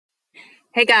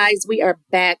Hey guys, we are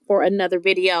back for another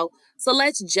video. So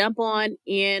let's jump on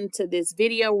into this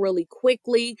video really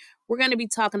quickly. We're going to be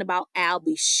talking about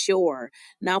Albsure.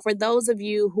 Now, for those of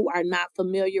you who are not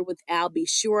familiar with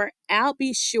Albsure,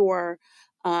 Albsure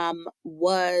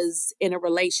was in a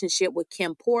relationship with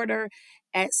Kimporter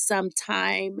at some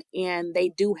time, and they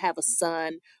do have a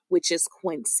son, which is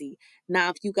Quincy.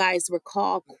 Now, if you guys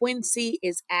recall, Quincy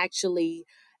is actually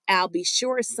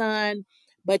Albsure's son.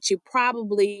 But you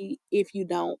probably, if you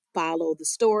don't follow the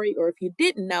story, or if you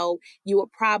didn't know, you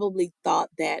would probably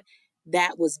thought that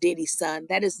that was Diddy's son.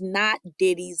 That is not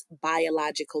Diddy's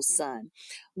biological son.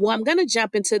 Well, I'm going to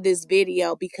jump into this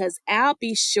video because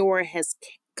Albsure has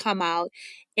come out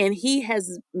and he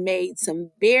has made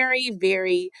some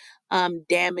very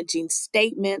damaging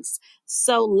statements.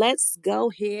 So let's go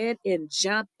ahead and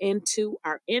jump into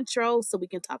our intro so we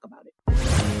can talk about it.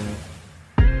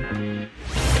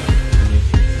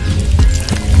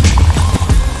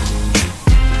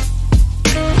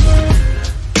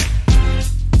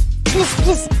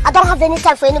 Please, I don't have any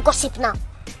time for any gossip now.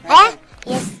 Eh?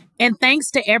 Yes. And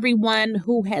thanks to everyone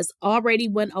who has already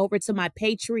went over to my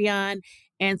Patreon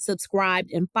and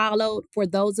subscribed and followed. For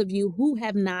those of you who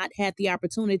have not had the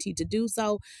opportunity to do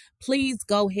so, please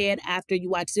go ahead after you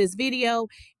watch this video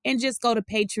and just go to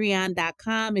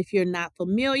patreon.com. If you're not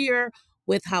familiar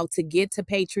with how to get to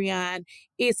Patreon,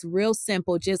 it's real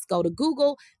simple. Just go to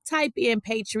Google, type in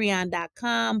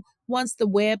patreon.com. Once the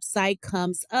website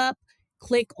comes up,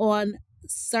 click on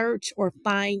search or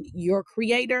find your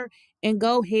creator and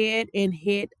go ahead and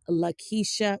hit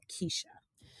Lakeyshakeysha.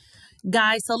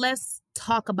 Guys, so let's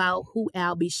talk about who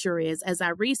Albsure is. As I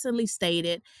recently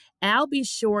stated,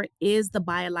 Albsure is the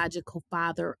biological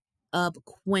father of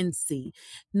Quincy.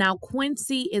 Now,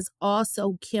 Quincy is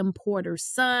also Kimporter's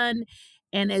son.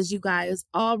 And as you guys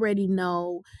already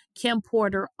know,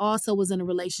 Kimporter also was in a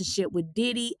relationship with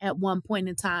Diddy at one point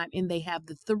in time. And they have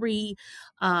the three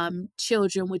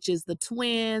children, which is the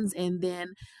twins, and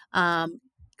then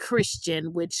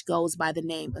Christian, which goes by the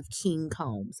name of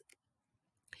Combs.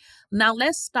 Now,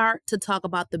 let's start to talk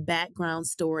about the background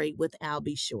story with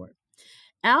Albsure.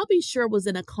 Albsure was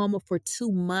in a coma for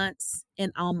 2 months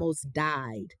and almost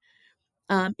died.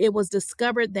 It was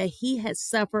discovered that he had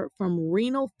suffered from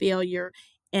renal failure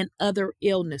and other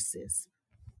illnesses.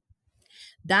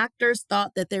 Doctors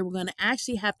thought that they were going to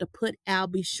actually have to put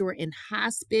Albsure in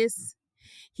hospice.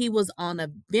 He was on a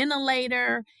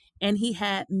ventilator and he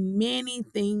had many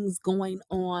things going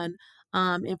on.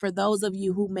 And for those of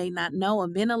you who may not know, a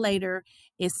ventilator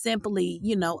is simply,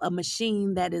 a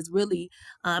machine that is really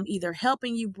either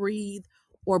helping you breathe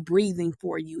or breathing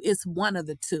for you. It's one of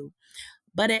the two.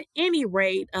 But at any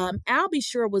rate,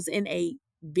 Albsure was in a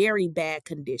very bad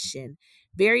condition.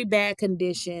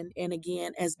 And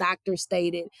again, as doctor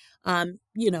stated,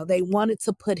 they wanted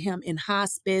to put him in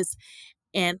hospice.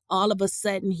 And all of a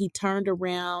sudden, he turned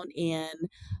around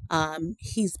and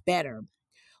he's better.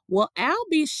 Well,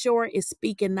 Albsure is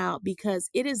speaking out because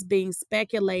it is being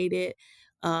speculated.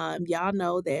 Y'all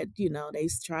know that, they're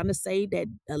trying to say that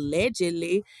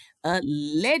allegedly,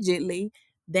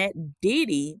 that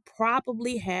Diddy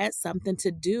probably had something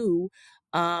to do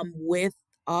with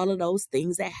all of those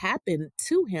things that happened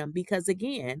to him. Because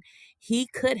again, he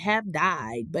could have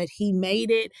died, but he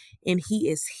made it and he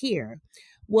is here.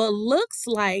 Well, looks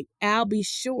like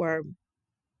Albsure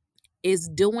is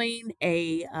doing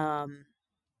a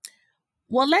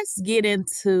well, let's get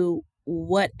into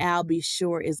what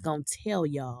Albsure is going to tell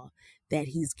y'all that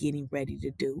he's getting ready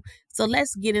to do. So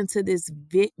let's get into this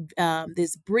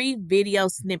this brief video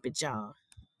snippet, y'all.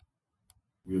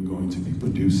 We're going to be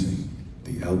producing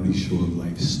the Albsure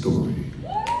life story.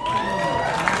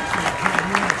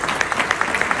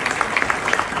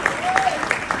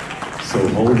 So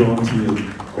hold on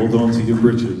to your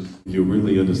britches. You'll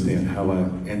really understand how I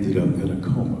ended up in a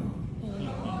coma.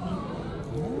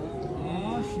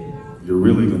 You're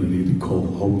really going to need to call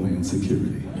Homeland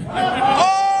Security.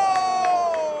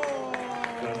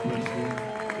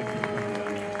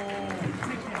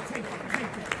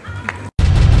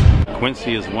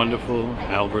 Quincy is wonderful,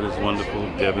 Albert is wonderful,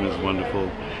 Devin is wonderful.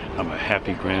 I'm a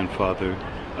happy grandfather.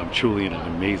 I'm truly in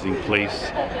an amazing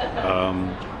place.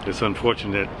 It's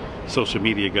unfortunate that social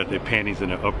media got their panties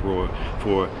in an uproar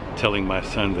for telling my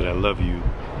son that I love you.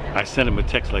 I send him a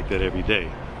text like that every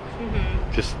day.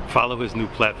 Just follow his new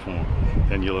platform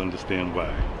and you'll understand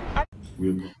why.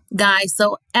 Guys,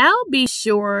 so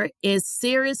Albsure is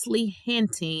seriously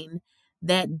hinting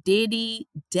that Diddy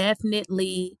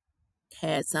definitely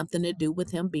had something to do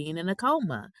with him being in a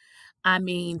coma. I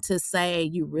mean, to say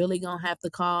you really gonna have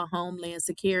to call Homeland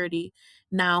Security.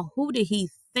 Now, who did he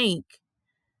think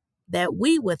that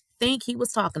we would think he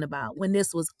was talking about when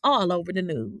this was all over the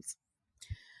news?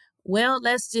 Well,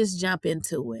 let's just jump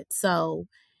into it. So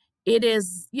it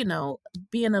is,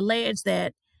 being alleged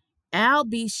that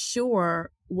Albsure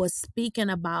was speaking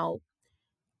about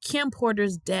Kim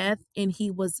Porter's death, and he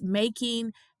was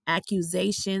making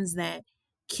accusations that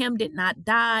Kim did not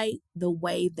die the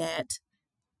way that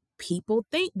people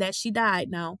think that she died.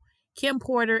 Now, Kim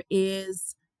Porter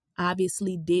is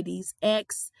obviously Diddy's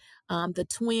ex, the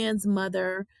twins'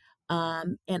 mother,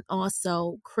 and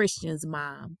also Christian's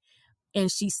mom. And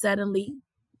she suddenly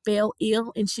fell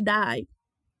ill and she died.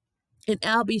 And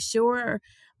Albsure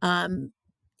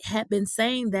had been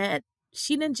saying that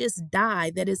she didn't just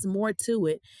die, that it's more to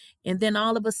it. And then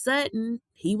all of a sudden,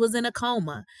 he was in a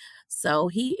coma. So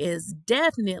he is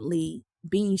definitely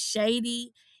being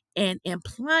shady and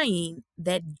implying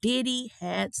that Diddy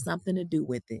had something to do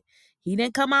with it. He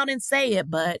didn't come out and say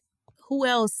it, but who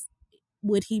else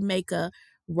would he make a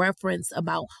reference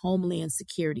about Homeland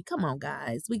Security? Come on,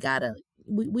 guys.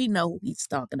 We know who he's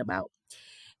talking about.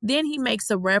 Then he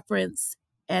makes a reference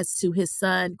as to his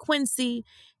son, Quincy,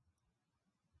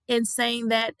 and saying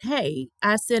that, hey,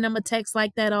 I send him a text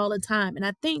like that all the time. And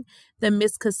I think the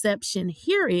misconception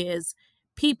here is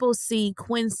people see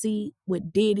Quincy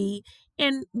with Diddy,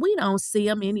 and we don't see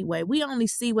him anyway. We only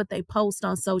see what they post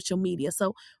on social media.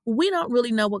 So we don't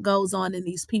really know what goes on in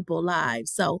these people's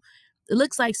lives. So it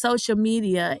looks like social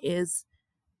media is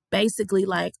basically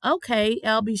like, okay,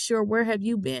 Albsure, where have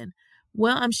you been?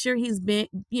 Well, I'm sure he's been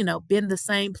the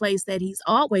same place that he's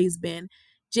always been,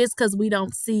 just because we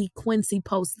don't see Quincy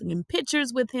posting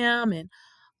pictures with him and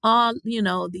all,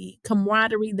 the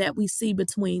camaraderie that we see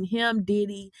between him,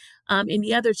 Diddy, and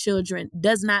the other children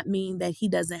does not mean that he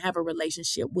doesn't have a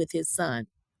relationship with his son.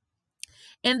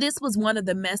 And this was one of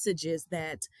the messages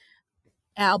that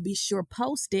Albsure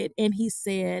posted, and he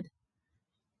said,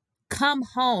 "Come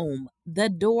home. The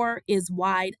door is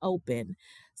wide open."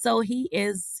 So he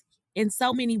is in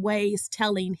so many ways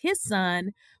telling his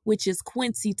son, which is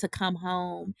Quincy, to come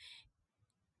home.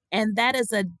 And that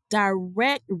is a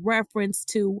direct reference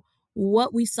to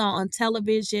what we saw on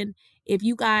television. If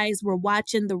you guys were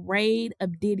watching the raid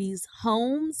of Diddy's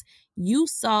homes, you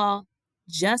saw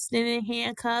Justin in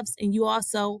handcuffs, and you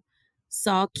also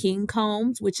saw King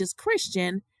Combs, which is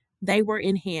Christian. They were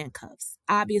in handcuffs.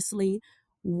 Obviously,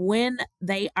 when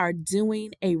they are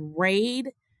doing a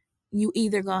raid, you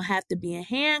either gonna have to be in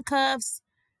handcuffs,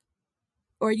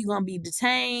 or you're going to be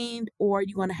detained, or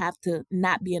you're going to have to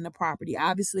not be in the property.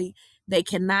 Obviously, they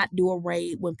cannot do a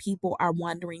raid when people are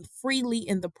wandering freely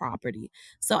in the property.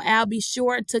 So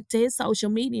Albsure took to his social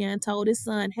media and told his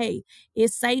son, hey,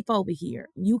 it's safe over here.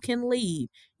 You can leave.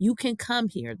 You can come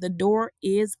here. The door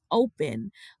is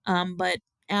open. But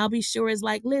Albsure is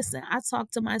like, listen, I talk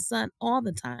to my son all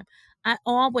the time. I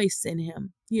always send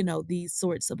him, these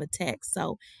sorts of attacks.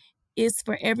 So it's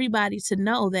for everybody to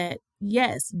know that,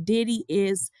 yes, Diddy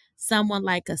is someone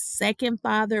like a second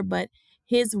father, but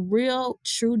his real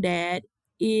true dad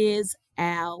is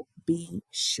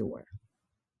Albsure.